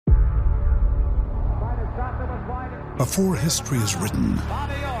Before history is written,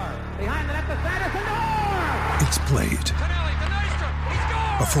 it's played.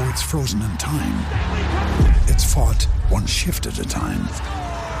 Before it's frozen in time, it's fought one shift at a time.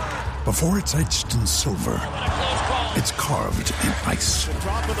 Before it's etched in silver, it's carved in ice.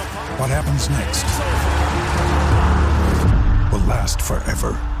 What happens next will last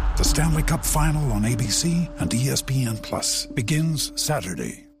forever. The Stanley Cup Final on ABC and ESPN Plus begins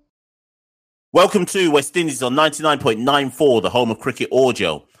Saturday. Welcome to West Indies on 99.94, the home of cricket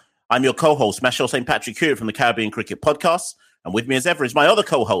audio. I'm your co-host, Mashal St. Patrick here from the Caribbean Cricket Podcast. And with me as ever is my other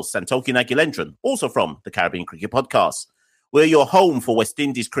co-host, Santoki Nagulendran, also from the Caribbean Cricket Podcast. We're your home for West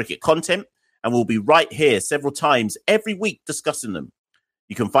Indies cricket content, and we'll be right here several times every week discussing them.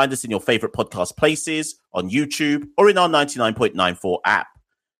 You can find us in your favourite podcast places, on YouTube, or in our 99.94 app.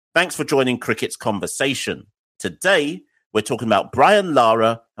 Thanks for joining Cricket's conversation. Today, we're talking about Brian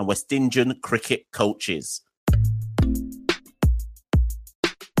Lara and West Indian cricket coaches.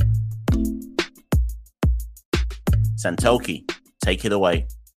 Santoki, take it away.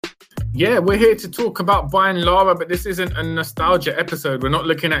 Yeah, we're here to talk about Brian Lara, but this isn't a nostalgia episode. We're not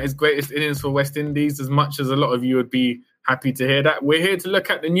looking at his greatest innings for West Indies, as much as a lot of you would be happy to hear that. We're here to look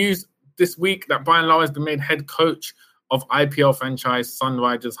at the news this week that Brian Lara has been made head coach of IPL franchise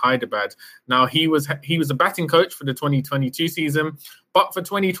Sunrisers Hyderabad. Now, he was a batting coach for the 2022 season, but for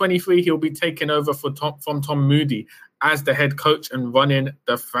 2023, he'll be taking over from Tom Moody as the head coach and running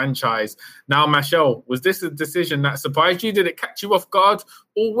the franchise. Now, Mashal, was this a decision that surprised you? Did it catch you off guard?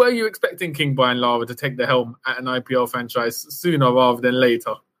 Or were you expecting King Brian Lara to take the helm at an IPL franchise sooner rather than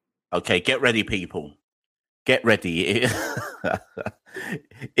later? Okay, get ready, people. Get ready.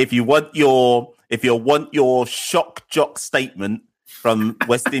 If you want your shock jock statement from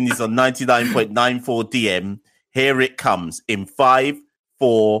West Indies on 99.94 DM, here it comes in 5,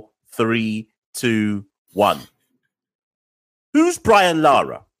 4, 3, 2, 1. Who's Brian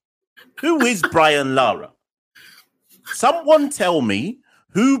Lara? Who is Brian Lara? Someone tell me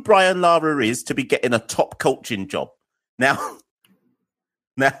who Brian Lara is to be getting a top coaching job. Now,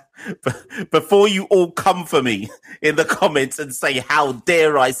 before you all come for me in the comments and say, how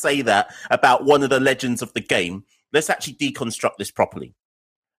dare I say that about one of the legends of the game, let's actually deconstruct this properly.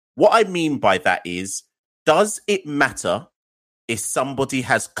 What I mean by that is, does it matter if somebody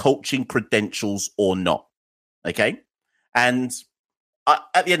has coaching credentials or not? Okay? And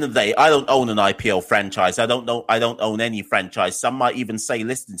at the end of the day, I don't own an IPL franchise. I don't own any franchise. Some might even say,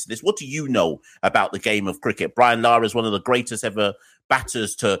 listening to this, what do you know about the game of cricket? Brian Lara is one of the greatest ever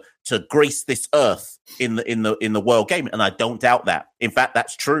batters to grace this earth in the world game, and I don't doubt that. In fact,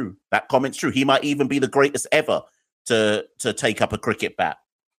 that's true. That comment's true. He might even be the greatest ever to take up a cricket bat.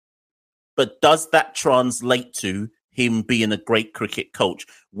 But does that translate to him being a great cricket coach?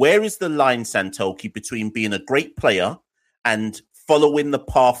 Where is the line, Santoki, between being a great player and following the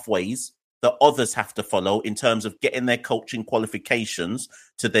pathways that others have to follow in terms of getting their coaching qualifications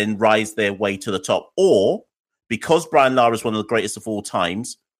to then rise their way to the top? Or, because Brian Lara is one of the greatest of all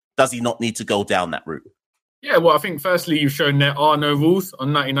times, does he not need to go down that route? Yeah, well, I think firstly, you've shown there are no rules on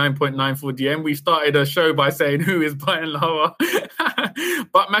 99.94 DM. We started a show by saying, who is Brian Lara?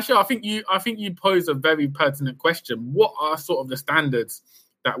 But Masha, I think you pose a very pertinent question. What are sort of the standards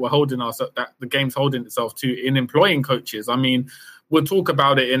that that the game's holding itself to in employing coaches? I mean, we'll talk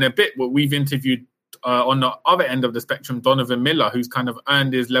about it in a bit, but we've interviewed on the other end of the spectrum, Donovan Miller, who's kind of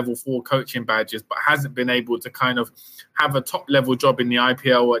earned his level 4 coaching badges, but hasn't been able to kind of have a top level job in the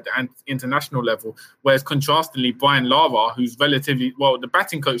IPL at the international level. Whereas contrastingly, Brian Lara, who's the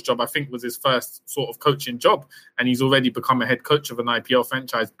batting coach job, I think was his first sort of coaching job. And he's already become a head coach of an IPL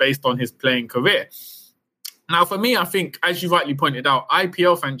franchise based on his playing career. Now, for me, I think, as you rightly pointed out,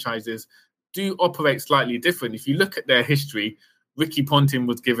 IPL franchises do operate slightly different. If you look at their history, Ricky Ponting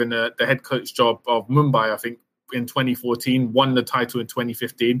was given the head coach job of Mumbai, I think, in 2014, won the title in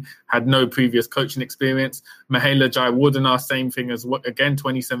 2015, had no previous coaching experience. Mahela Jayawardena, same thing as, again,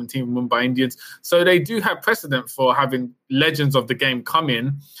 2017 Mumbai Indians. So they do have precedent for having legends of the game come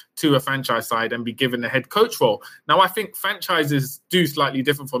in to a franchise side and be given the head coach role. Now, I think franchises do slightly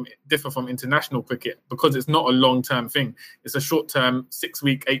differ from international cricket because it's not a long-term thing. It's a short-term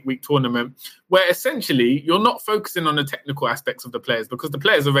 6-week, 8-week tournament where essentially you're not focusing on the technical aspects of the players because the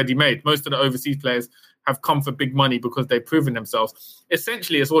players are already made. Most of the overseas players have come for big money because they've proven themselves.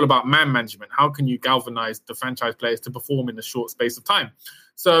 Essentially, it's all about man management. How can you galvanize the franchise players to perform in a short space of time?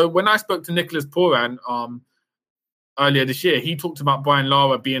 So when I spoke to Nicholas Puran earlier this year, he talked about Brian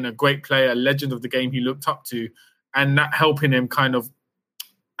Lara being a great player, a legend of the game he looked up to, and that helping him kind of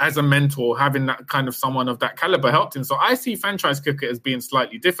as a mentor, having that kind of someone of that caliber helped him. So I see franchise cricket as being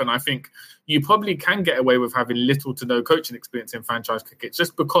slightly different. I think you probably can get away with having little to no coaching experience in franchise cricket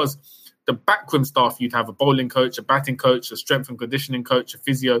just because the backroom staff, you'd have a bowling coach, a batting coach, a strength and conditioning coach, a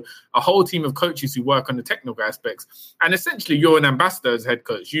physio, a whole team of coaches who work on the technical aspects. And essentially, you're an ambassador as head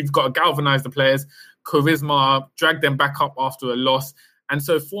coach. You've got to galvanize the players, charisma, drag them back up after a loss. And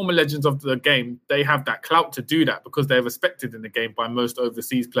so former legends of the game, they have that clout to do that because they're respected in the game by most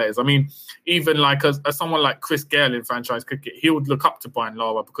overseas players. I mean, even like as someone like Chris Gale in franchise cricket, he would look up to Brian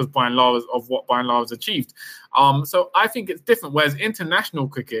Lara because Brian Lara's of what Brian Lara's achieved. So I think it's different. Whereas international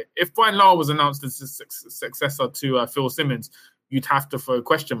cricket, if Brian Lara was announced as a successor to Phil Simmons, you'd have to throw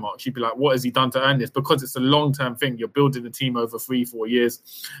question marks. You'd be like, what has he done to earn this? Because it's a long-term thing. You're building a team over 3-4 years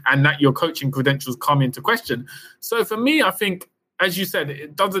and that your coaching credentials come into question. So for me, I think, as you said,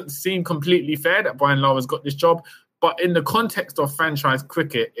 it doesn't seem completely fair that Brian Lara's got this job. But in the context of franchise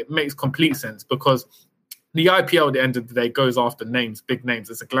cricket, it makes complete sense because the IPL at the end of the day goes after names, big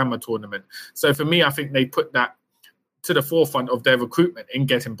names. It's a glamour tournament. So for me, I think they put that to the forefront of their recruitment in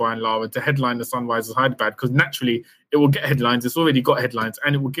getting Brian Lara to headline the Sunrisers Hyderabad because naturally it will get headlines. It's already got headlines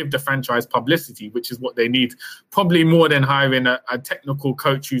and it will give the franchise publicity, which is what they need, probably more than hiring a technical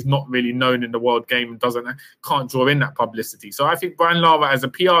coach who's not really known in the world game and can't draw in that publicity. So I think Brian Lara as a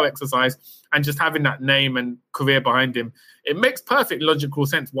PR exercise and just having that name and career behind him, it makes perfect logical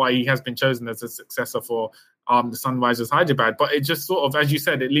sense why he has been chosen as a successor for the Sunrisers Hyderabad. But it just sort of, as you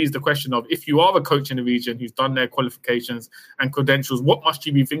said, it leaves the question of if you are a coach in the region who's done their qualifications and credentials, what must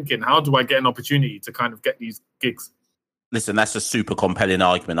you be thinking? How do I get an opportunity to kind of get these gigs? Listen, that's a super compelling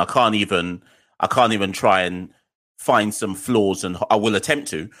argument. I can't even try and find some flaws, and I will attempt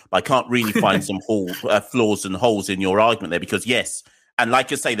to, but I can't really find some flaws and holes in your argument there because yes, and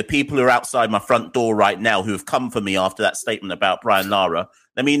like I say, the people who are outside my front door right now who have come for me after that statement about Brian Lara,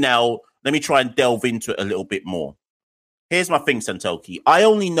 let me try and delve into it a little bit more. Here's my thing, Santoki. I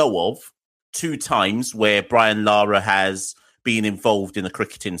only know of 2 times where Brian Lara has been involved in a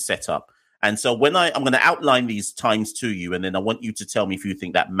cricketing setup. And so when I'm going to outline these times to you, and then I want you to tell me if you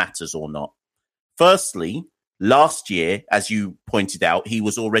think that matters or not. Firstly, last year, as you pointed out, he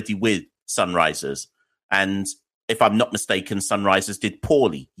was already with Sunrisers. And if I'm not mistaken, Sunrisers did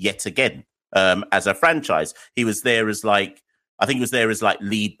poorly yet again as a franchise. He was there as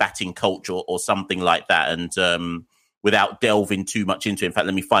lead batting coach or something like that. And without delving too much into it, in fact,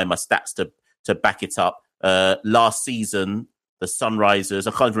 let me find my stats to back it up. Last season, the Sunrisers,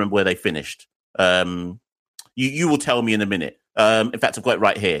 I can't remember where they finished. You will tell me in a minute. In fact, I've got it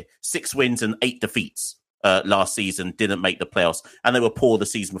right here. 6 wins and 8 defeats last season, didn't make the playoffs. And they were poor the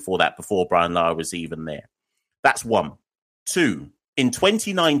season before that, before Brian Lara was even there. That's 1. 2, in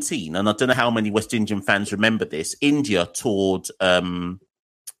 2019, and I don't know how many West Indian fans remember this, India toured,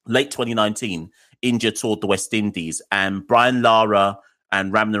 late 2019, India toured the West Indies, and Brian Lara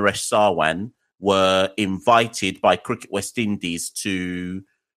and Ramnaresh Sarwan were invited by Cricket West Indies to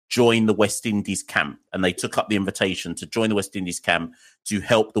join the West Indies camp. And they took up the invitation to join the West Indies camp to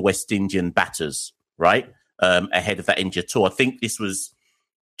help the West Indian batters, right? Ahead of that India tour. I think this was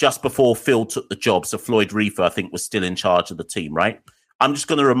just before Phil took the job. So Floyd Reefer, I think, was still in charge of the team, right? I'm just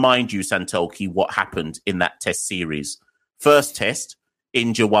going to remind you, Santoki, what happened in that test series. First test,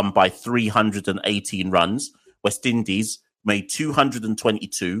 India won by 318 runs. West Indies made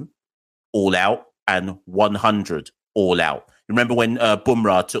 222 all out and 100 all out. Remember when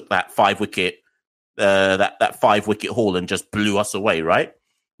Bumrah took that 5-wicket that 5-wicket haul and just blew us away, right?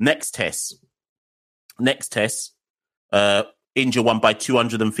 Next test, India won by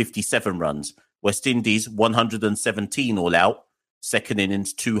 257 runs. West Indies 117 all out. Second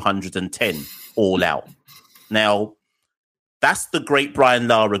innings 210 all out. Now, that's the great Brian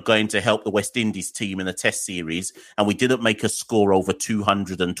Lara going to help the West Indies team in a test series, and we didn't make a score over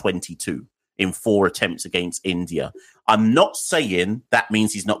 222 in 4 attempts against India. I'm not saying that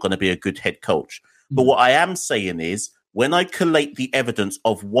means he's not going to be a good head coach, but what I am saying is when I collate the evidence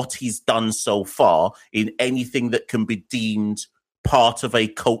of what he's done so far in anything that can be deemed part of a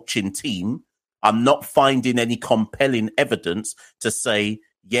coaching team, I'm not finding any compelling evidence to say,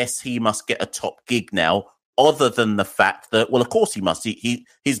 yes, he must get a top gig now, other than the fact that, well, of course he must.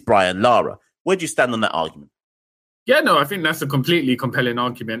 He's Brian Lara. Where do you stand on that argument? Yeah, no, I think that's a completely compelling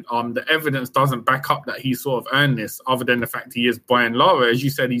argument. The evidence doesn't back up that he sort of earned this, other than the fact he is Brian Lara. As you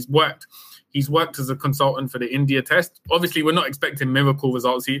said, he's worked as a consultant for the India test. Obviously, we're not expecting miracle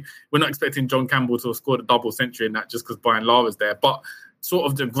results. We're not expecting John Campbell to have scored a double century in that just because Brian Lara's there. But sort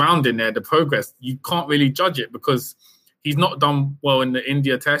of the ground in there, the progress, you can't really judge it because He's not done well in the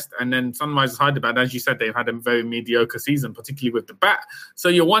India test, and then Sunrisers Hyderabad, as you said, they've had a very mediocre season, particularly with the bat. So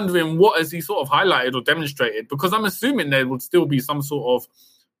you're wondering, what has he sort of highlighted or demonstrated? Because I'm assuming there would still be some sort of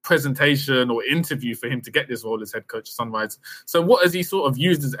presentation or interview for him to get this role as head coach of Sunrise. So what has he sort of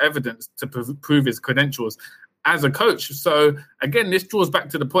used as evidence to prove his credentials as a coach? So again, this draws back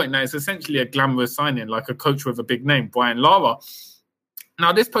to the point that it's essentially a glamorous signing, like a coach with a big name, Brian Lara.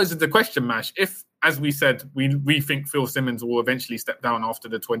 Now, this poses the question, Mash, if, as we said, we think Phil Simmons will eventually step down after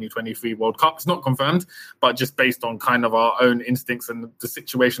the 2023 World Cup. It's not confirmed, but just based on kind of our own instincts and the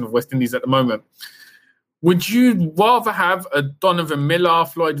situation of West Indies at the moment. Would you rather have a Donovan Miller,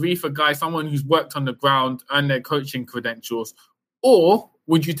 Floyd Reef, a guy, someone who's worked on the ground, earned their coaching credentials, or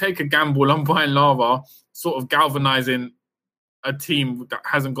would you take a gamble on Brian Lara sort of galvanizing a team that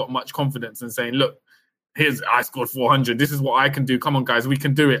hasn't got much confidence and saying, look, I scored 400. This is what I can do. Come on, guys, we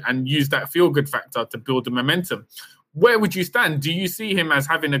can do it. And use that feel-good factor to build the momentum. Where would you stand? Do you see him as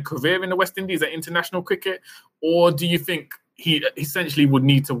having a career in the West Indies at international cricket? Or do you think he essentially would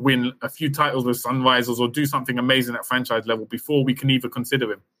need to win a few titles with Sunrisers or do something amazing at franchise level before we can even consider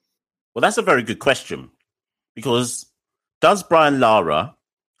him? Well, that's a very good question. Because does Brian Lara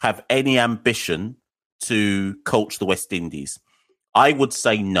have any ambition to coach the West Indies? I would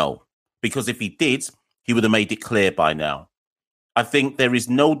say no. Because if he did, he would have made it clear by now. I think there is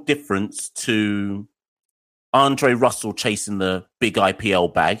no difference to Andre Russell chasing the big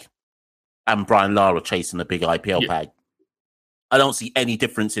IPL bag and Brian Lara chasing the big IPL bag. I don't see any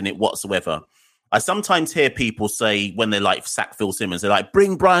difference in it whatsoever. I sometimes hear people say when they like sack Phil Simmons, they're like,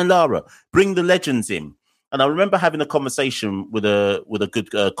 bring Brian Lara, bring the legends in. And I remember having a conversation with a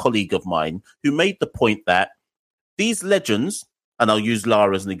good colleague of mine who made the point that these legends, and I'll use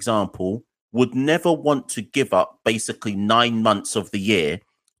Lara as an example, would never want to give up basically 9 months of the year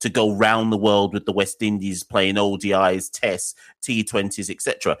to go round the world with the West Indies playing ODIs, Tests, T20s,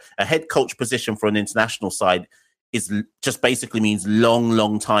 etc. A head coach position for an international side is just basically means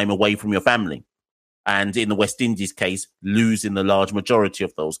long time away from your family. And in the West Indies case, losing the large majority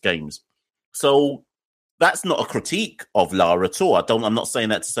of those games. So that's not a critique of Lara at all. I'm not saying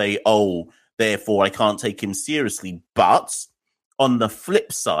that to say, oh, therefore I can't take him seriously. But on the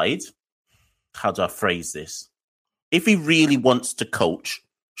flip side, how do I phrase this? If he really wants to coach,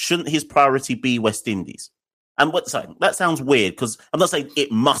 shouldn't his priority be West Indies? And that sounds weird because I'm not saying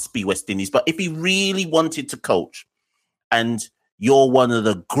it must be West Indies, but if he really wanted to coach and you're one of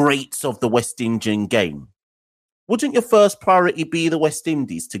the greats of the West Indian game, wouldn't your first priority be the West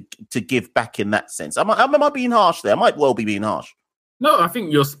Indies to give back in that sense? Am I being harsh there? I might well be being harsh. No, I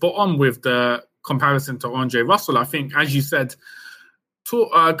think you're spot on with the comparison to Andre Russell. I think, as you said,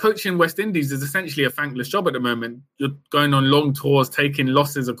 coaching West Indies is essentially a thankless job at the moment. You're going on long tours, taking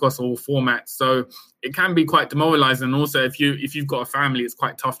losses across all formats, so it can be quite demoralising. And also, if you've got a family, it's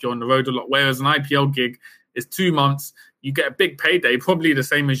quite tough. You're on the road a lot. Whereas an IPL gig is 2 months, you get a big payday, probably the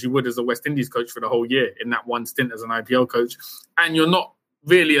same as you would as a West Indies coach for the whole year in that one stint as an IPL coach, and you're not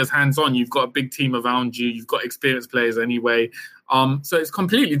really as hands-on. You've got a big team around you. You've got experienced players anyway. So it's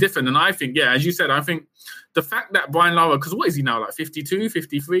completely different. And I think, as you said, I think the fact that Brian Lara, because what is he now, like 52,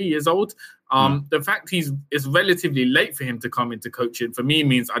 53 years old? The fact it's relatively late for him to come into coaching, for me,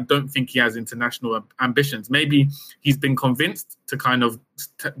 means I don't think he has international ambitions. Maybe he's been convinced to kind of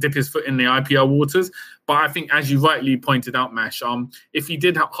dip his foot in the IPL waters. But I think, as you rightly pointed out, Mash, if he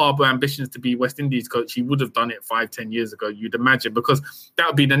did harbour ambitions to be West Indies coach, he would have done it 5-10 years ago, you'd imagine, because that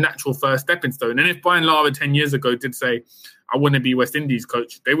would be the natural first stepping stone. And if Brian Lara 10 years ago did say, I want to be West Indies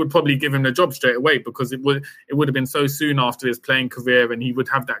coach, they would probably give him the job straight away, because it would have been so soon after his playing career and he would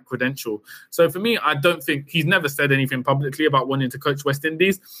have that credential. So for me, I don't think he's never said anything publicly about wanting to coach West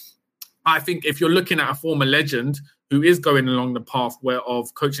Indies. I think if you're looking at a former legend who is going along the path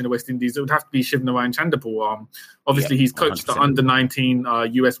of coaching the West Indies, it would have to be Shivnarine Chanderpaul. Obviously, he's coached 100%. The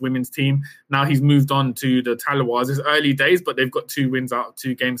under-19 US women's team. Now he's moved on to the Talawars. It's early days, but they've got 2 wins out of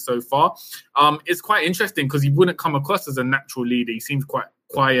 2 games so far. It's quite interesting because he wouldn't come across as a natural leader. He seems quite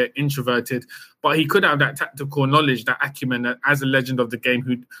quiet, introverted, but he could have that tactical knowledge, that acumen as a legend of the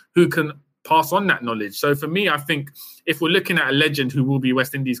game who can pass on that knowledge. So for me, I think if we're looking at a legend who will be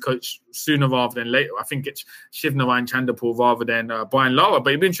West Indies coach sooner rather than later, I think it's Shivnarine Chanderpaul rather than Brian Lara.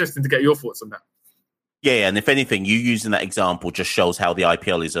 But it'd be interesting to get your thoughts on that. Yeah, and if anything, you using that example just shows how the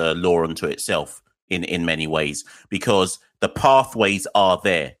IPL is a law unto itself in many ways, because the pathways are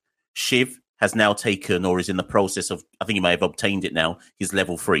there. Shiv has now taken, or is in the process of, I think he may have obtained it now, his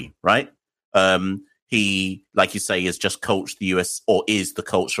level 3, right? He, like you say, has just coached the US, or is the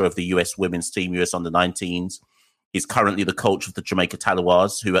coacher of the US women's team, US under-19s. He's currently the coach of the Jamaica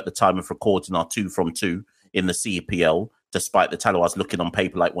Talawars, who at the time of recording are 2 from 2 in the CPL, despite the Tallawahs looking on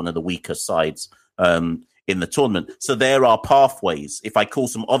paper like one of the weaker sides in the tournament. So there are pathways. If I call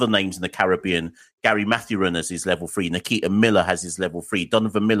some other names in the Caribbean, Gary Mathurin has his level 3, Nikita Miller has his level 3,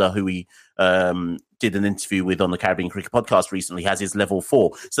 Donovan Miller, who we did an interview with on the Caribbean Cricket Podcast recently, has his level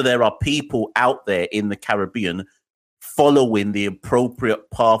 4. So there are people out there in the Caribbean following the appropriate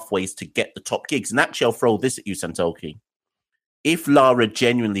pathways to get the top gigs. And actually, I'll throw this at you, Santoki. If Lara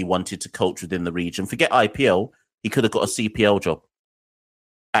genuinely wanted to coach within the region, forget IPL, he could have got a CPL job.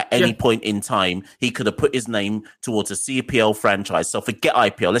 At any point in time, he could have put his name towards a CPL franchise. So forget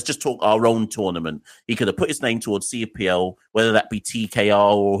IPL. Let's just talk our own tournament. He could have put his name towards CPL, whether that be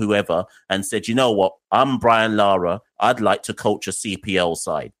TKR or whoever, and said, you know what? I'm Brian Lara. I'd like to coach a CPL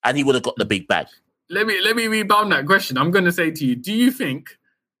side. And he would have got the big bag. Let me rebound that question. I'm going to say to you, do you think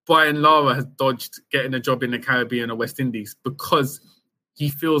Brian Lara has dodged getting a job in the Caribbean or West Indies because he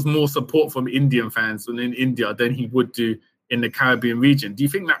feels more support from Indian fans in India than he would do in the Caribbean region? Do you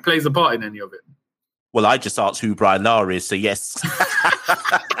think that plays a part in any of it? Well, I just asked who Brian Lara is, so yes.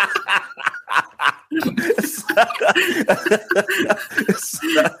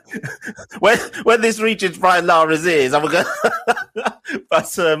 when this reaches Brian Lara's ears, I'm going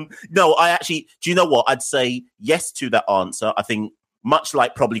but no, I actually, do you know what? I'd say yes to that answer. I think much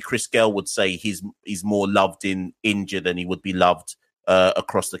like probably Chris Gale would say he's more loved in India than he would be loved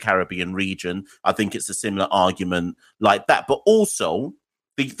across the Caribbean region. I think it's a similar argument like that. But also,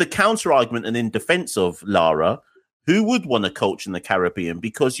 the counter argument and in defense of Lara, who would want to coach in the Caribbean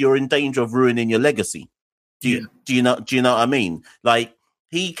because you're in danger of ruining your legacy? Do you know what I mean? Like,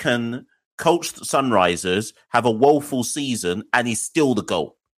 he can coach the Sunrisers, have a woeful season, and he's still the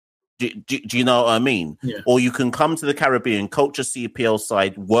GOAT. Do you know what I mean? Yeah. Or you can come to the Caribbean, coach a CPL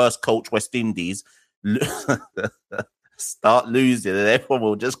side, worst coach West Indies, start losing, and everyone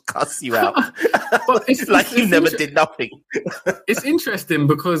will just cuss you out. But it's like you never did nothing. It's interesting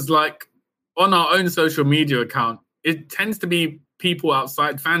because, like, on our own social media account, it tends to be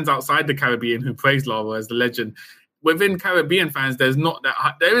fans outside the Caribbean who praise Lara as the legend. Within Caribbean fans, there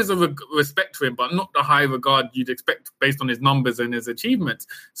is a respect for him, but not the high regard you'd expect based on his numbers and his achievements.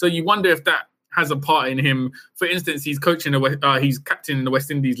 So you wonder if that has a part in him. For instance, he's he's captaining the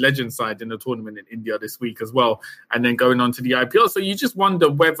West Indies legend side in the tournament in India this week as well, and then going on to the IPL. So you just wonder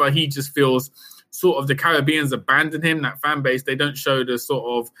whether he just feels sort of the Caribbeans abandon him, that fan base. They don't show the sort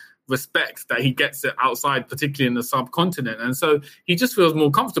of respect that he gets it outside, particularly in the subcontinent. And so he just feels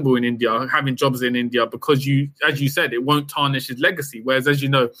more comfortable in India, having jobs in India, because as you said, it won't tarnish his legacy. Whereas, as you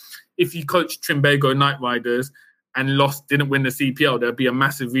know, if you coach Trimbago Knight Riders and didn't win the CPL, there'd be a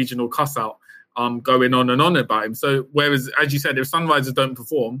massive regional cuss out going on and on about him. So whereas, as you said, if Sunrisers don't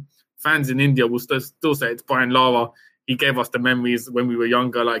perform, fans in India will still say it's Brian Lara. He gave us the memories when we were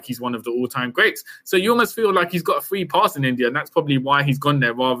younger, like he's one of the all-time greats. So you almost feel like he's got a free pass in India, and that's probably why he's gone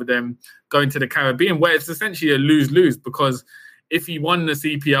there rather than going to the Caribbean, where it's essentially a lose-lose, because if he won the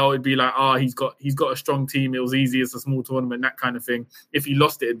CPL, it'd be like, he's got a strong team. It was easy. It's a small tournament, that kind of thing. If he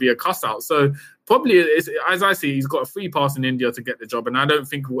lost it, it'd be a cuss out. So probably, as I see, he's got a free pass in India to get the job. And I don't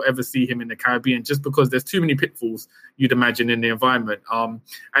think we'll ever see him in the Caribbean just because there's too many pitfalls, you'd imagine, in the environment.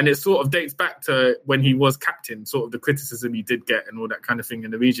 And it sort of dates back to when he was captain, sort of the criticism he did get and all that kind of thing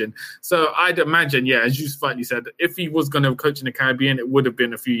in the region. So I'd imagine, as you rightly said, if he was going to coach in the Caribbean, it would have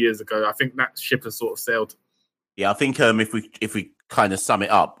been a few years ago. I think that ship has sort of sailed. Yeah, I think if we kind of sum it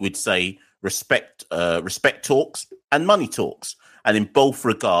up, we'd say respect talks and money talks. And in both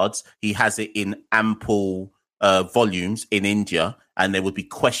regards, he has it in ample volumes in India, and there would be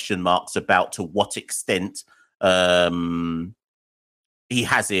question marks about to what extent he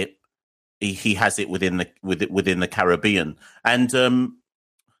has it. He has it within the Caribbean. And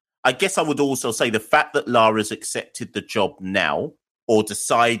I guess I would also say the fact that Lara's accepted the job now, or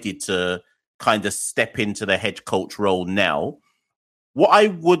decided to kind of step into the head coach role now, what I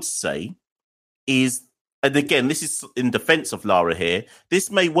would say is, and again, this is in defense of Lara here,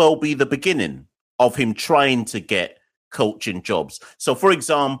 this may well be the beginning of him trying to get coaching jobs. So, for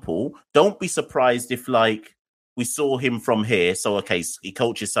example, don't be surprised if, like, we saw him from here. So, okay, he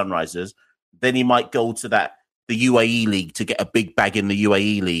coaches Sunrisers. Then he might go to the UAE league to get a big bag in the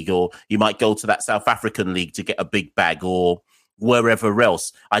UAE league, or he might go to that South African league to get a big bag, or wherever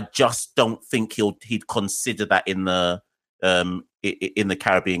else. I just don't think he'd consider that in the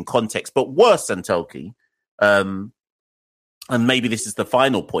Caribbean context. But worse than Toki, and maybe this is the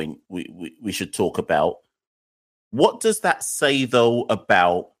final point we should talk about. What does that say, though,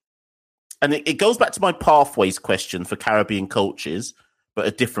 about, and it goes back to my pathways question for Caribbean coaches, but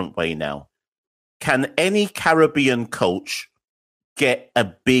a different way now. Can any Caribbean coach get a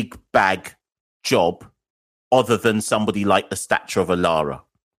big bag job other than somebody like the stature of a Lara?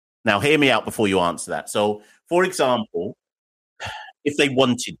 Now, hear me out before you answer that. So, for example, if they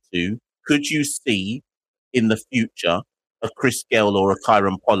wanted to, could you see in the future a Chris Gale or a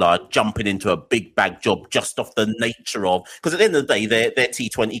Kyron Pollard jumping into a big bag job just off the nature of, because at the end of the day, they're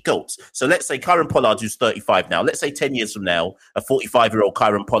T20 GOATs. So let's say Kyron Pollard, who's 35 now, let's say 10 years from now, a 45-year-old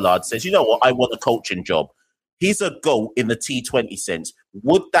Kyron Pollard says, you know what, I want a coaching job. He's a GOAT in the T20 sense.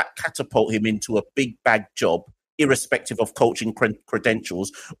 Would that catapult him into a big bag job, irrespective of coaching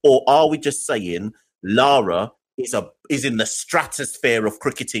credentials? Or are we just saying Lara is in the stratosphere of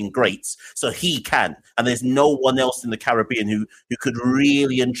cricketing greats, so he can, and there's no one else in the Caribbean who could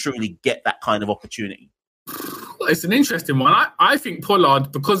really and truly get that kind of opportunity? Well, it's an interesting one. I think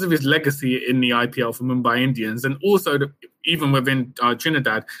Pollard, because of his legacy in the IPL for Mumbai Indians, and also even within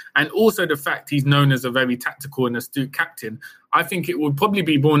Trinidad, and also the fact he's known as a very tactical and astute captain, I think it would probably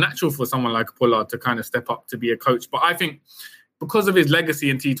be more natural for someone like Pollard to kind of step up to be a coach. But I think because of his legacy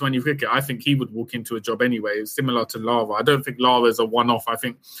in T20 cricket, I think he would walk into a job anyway, similar to Lara. I don't think Lara is a one-off. I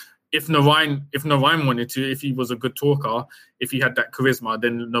think if Narayan wanted to, if he was a good talker, if he had that charisma,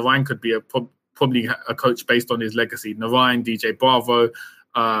 then Narayan could be probably a coach based on his legacy. Narayan, DJ Bravo,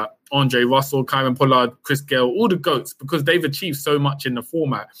 Andre Russell, Kyron Pollard, Chris Gale, all the GOATs, because they've achieved so much in the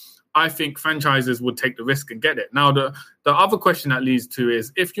format. I think franchises would take the risk and get it. Now, the other question that leads to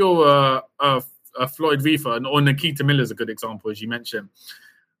is, if you're a Floyd Reefer or Nikita Miller is a good example, as you mentioned.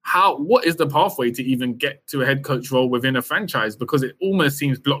 What is the pathway to even get to a head coach role within a franchise? Because it almost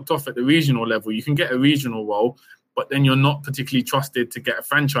seems blocked off at the regional level. You can get a regional role, but then you're not particularly trusted to get a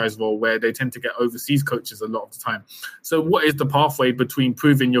franchise role, where they tend to get overseas coaches a lot of the time. So what is the pathway between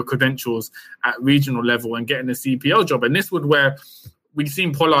proving your credentials at regional level and getting a CPL job? And this would where we've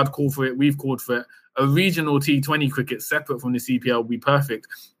seen Pollard call for it, we've called for it. A regional T20 cricket separate from the CPL would be perfect,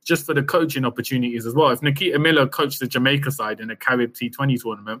 just for the coaching opportunities as well. If Nikita Miller coached the Jamaica side in a Carib T20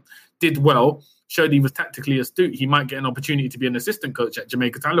 tournament, did well, showed he was tactically astute, he might get an opportunity to be an assistant coach at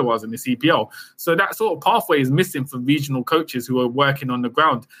Jamaica Tallawahs in the CPL. So that sort of pathway is missing for regional coaches who are working on the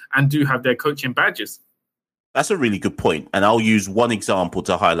ground and do have their coaching badges. That's a really good point. And I'll use one example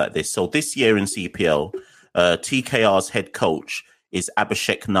to highlight this. So this year in CPL, TKR's head coach is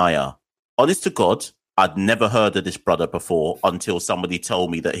Abhishek Nair. Honest to God, I'd never heard of this brother before until somebody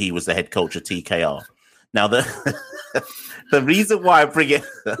told me that he was the head coach of TKR. Now, the reason why I bring it,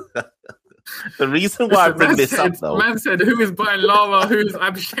 this up, though, man said, "Who is buying Lara? Who is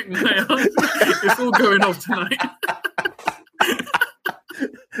Abhishek Nair?" It's all going off tonight.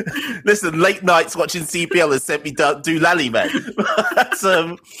 Listen, late nights watching CPL has sent me do lally, man.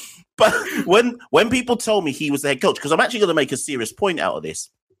 But when people told me he was the head coach, because I'm actually going to make a serious point out of this.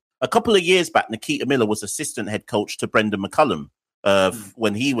 A couple of years back, Nikita Miller was assistant head coach to Brendan McCullum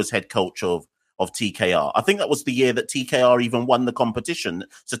when he was head coach of TKR. I think that was the year that TKR even won the competition.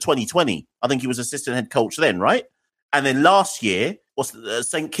 So 2020. I think he was assistant head coach then, right? And then last year,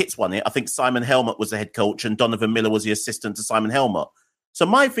 St. Kitts won it. I think Simon Helmut was the head coach and Donovan Miller was the assistant to Simon Helmut. So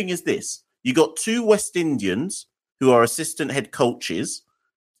my thing is this. You got two West Indians who are assistant head coaches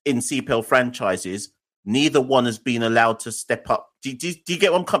in CPL franchises. Neither one has been allowed to step up. Do you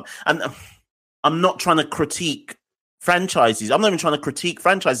get what I'm coming? And I'm not trying to critique franchises. I'm not even trying to critique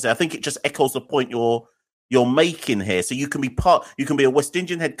franchises. I think it just echoes the point you're making here. So you can be a West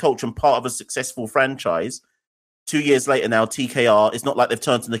Indian head coach and part of a successful franchise. 2 years later now, TKR, it's not like they've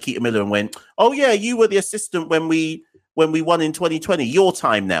turned to Nikita Miller and went, "Oh yeah, you were the assistant when we won in 2020. Your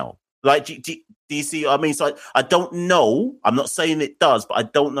time now." Like, do you see what I mean? So I don't know. I'm not saying it does, but I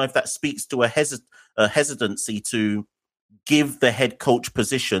don't know if that speaks to a hesitancy to give the head coach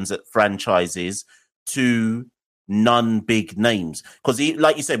positions at franchises to non-big names. Because,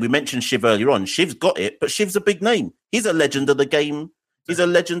 like you said, we mentioned Shiv earlier on. Shiv's got it, but Shiv's a big name. He's a legend of the game. He's a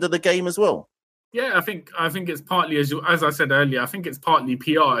legend of the game as well. Yeah, I think it's partly, as I said earlier, I think it's partly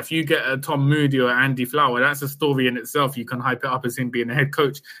PR. If you get a Tom Moody or Andy Flower, that's a story in itself. You can hype it up as him being a head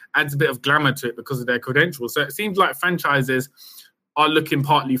coach. Adds a bit of glamour to it because of their credentials. So it seems like franchises are looking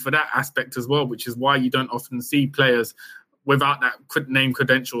partly for that aspect as well, which is why you don't often see players without that name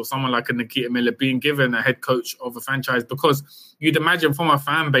credential, someone like a Nikita Miller being given a head coach of a franchise, because you'd imagine from a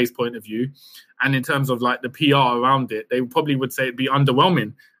fan base point of view and in terms of like the PR around it, they probably would say it'd be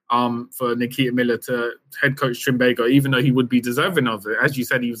underwhelming for Nikita Miller to head coach Trinbago, even though he would be deserving of it. As you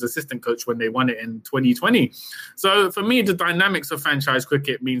said, he was assistant coach when they won it in 2020. So for me, the dynamics of franchise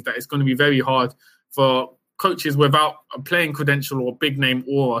cricket means that it's going to be very hard for coaches without a playing credential or big name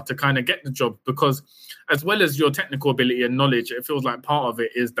aura to kind of get the job, because as well as your technical ability and knowledge, it feels like part of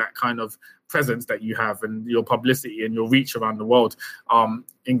it is that kind of presence that you have and your publicity and your reach around the world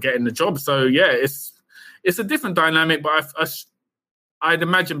in getting the job. So yeah, it's a different dynamic, but I'd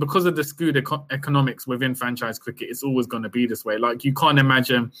imagine because of the skewed economics within franchise cricket, it's always going to be this way. Like, you can't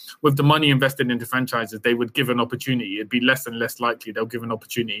imagine with the money invested into franchises, they would give an opportunity. It'd be less and less likely they'll give an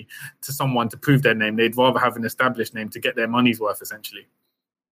opportunity to someone to prove their name. They'd rather have an established name to get their money's worth, essentially.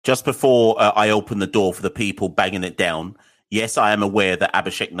 Just before I open the door for the people banging it down, yes, I am aware that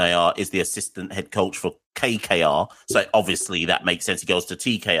Abhishek Nair is the assistant head coach for KKR. So obviously that makes sense. He goes to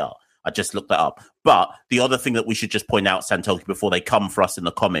TKR. I just looked that up. But the other thing that we should just point out, Santoki, before they come for us in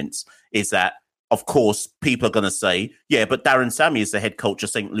the comments, is that, of course, people are going to say, yeah, but Darren Sammy is the head coach of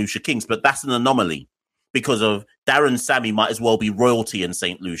St. Lucia Kings. But that's an anomaly because of Darren Sammy might as well be royalty in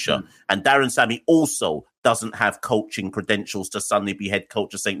St. Lucia. And Darren Sammy also doesn't have coaching credentials to suddenly be head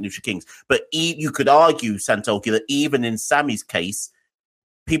coach of St. Lucia Kings. But you could argue, Santoki, that even in Sammy's case,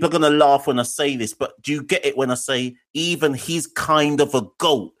 people are going to laugh when I say this, but do you get it when I say even he's kind of a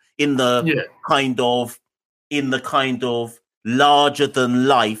GOAT? In the kind of larger than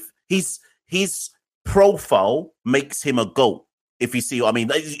life, his profile makes him a GOAT. If you see what I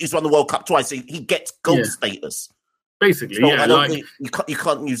mean, he's won the World Cup twice. He gets GOAT status. Basically, so I don't think you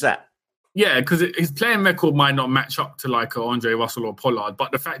can't use that. Yeah, because his playing record might not match up to like a Andre Russell or Pollard,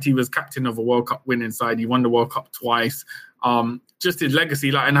 but the fact he was captain of a World Cup winning side, he won the World Cup twice. Just his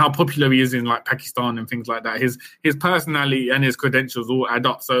legacy, like, and how popular he is in like Pakistan and things like that. His personality and his credentials all add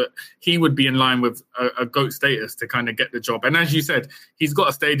up. So he would be in line with a GOAT status to kind of get the job. And as you said, he's got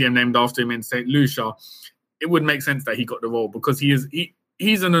a stadium named after him in St. Lucia. It would make sense that he got the role because he's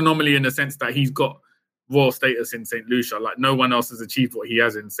an anomaly in the sense that he's got royal status in St. Lucia. Like, no one else has achieved what he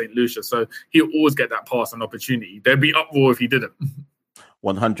has in St. Lucia. So he'll always get that pass and opportunity. There'd be uproar if he didn't.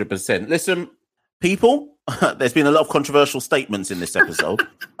 100%. Listen, people, there's been a lot of controversial statements in this episode.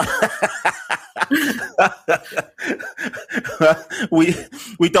 we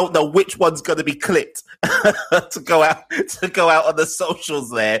don't know which one's going to be clipped to go out on the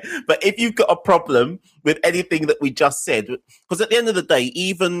socials there. But if you've got a problem with anything that we just said, because at the end of the day,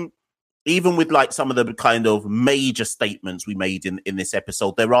 even with like some of the kind of major statements we made in this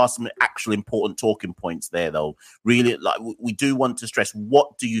episode, there are some actual important talking points there, though. Really, like, we do want to stress,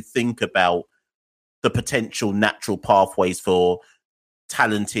 what do you think about the potential natural pathways for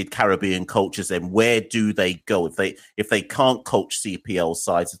talented Caribbean coaches, and where do they go if they can't coach CPL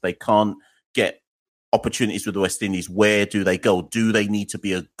sides, if they can't get opportunities with the West Indies? Where do they go? Do they need to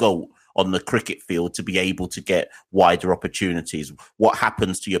be a GOAT on the cricket field to be able to get wider opportunities? What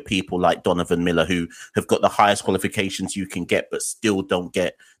happens to your people like Donovan Miller, who have got the highest qualifications you can get but still don't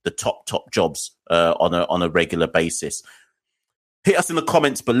get the top jobs on a regular basis? Hit us in the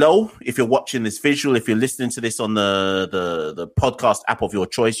comments below. If you're watching this visual, if you're listening to this on the podcast app of your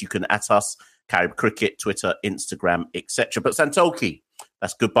choice, you can at us, Carib Cricket, Twitter, Instagram, etc. But Santoki,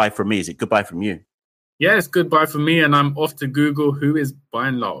 that's goodbye from me. Is it goodbye from you? Yeah, it's goodbye from me, and I'm off to Google who is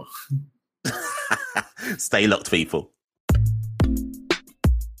Brian Lara. Stay locked, people.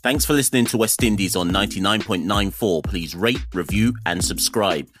 Thanks for listening to West Indies on 99.94. Please rate, review, and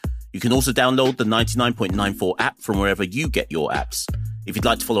subscribe. You can also download the 99.94 app from wherever you get your apps. If you'd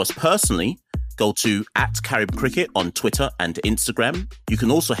like to follow us personally, go to @CaribCricket on Twitter and Instagram. You can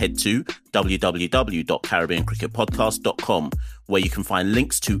also head to www.caribbeancricketpodcast.com, where you can find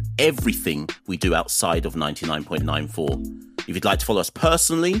links to everything we do outside of 99.94. If you'd like to follow us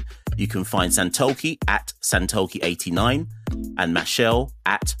personally, you can find Santoki @Santoki89 and Mashel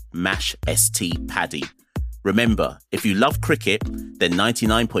 @MashSTPaddy. Remember, if you love cricket, then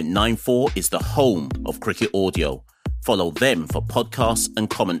 99.94 is the home of cricket audio. Follow them for podcasts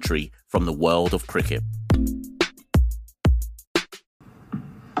and commentary from the world of cricket.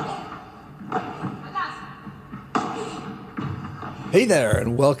 Hey there,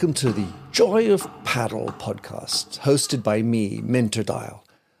 and welcome to the Joy of Paddle podcast, hosted by me, Minter Dial,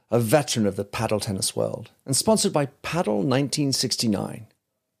 a veteran of the paddle tennis world, and sponsored by Paddle 1969.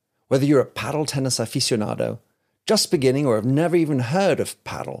 Whether you're a paddle tennis aficionado, just beginning, or have never even heard of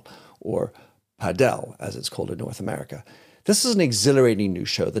paddle, or padel, as it's called in North America, this is an exhilarating new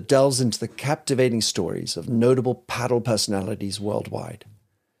show that delves into the captivating stories of notable paddle personalities worldwide.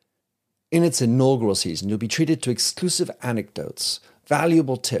 In its inaugural season, you'll be treated to exclusive anecdotes,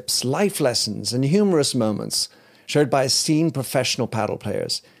 valuable tips, life lessons, and humorous moments shared by esteemed professional paddle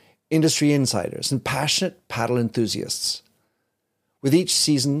players, industry insiders, and passionate paddle enthusiasts. With each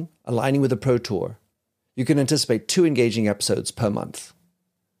season aligning with the Pro Tour, you can anticipate 2 engaging episodes per month.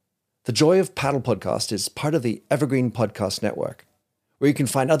 The Joy of Paddle podcast is part of the Evergreen Podcast Network, where you can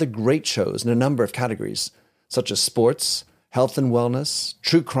find other great shows in a number of categories, such as sports, health and wellness,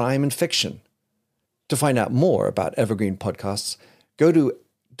 true crime, and fiction. To find out more about Evergreen Podcasts, go to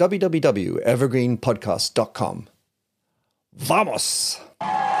www.evergreenpodcast.com. Vamos!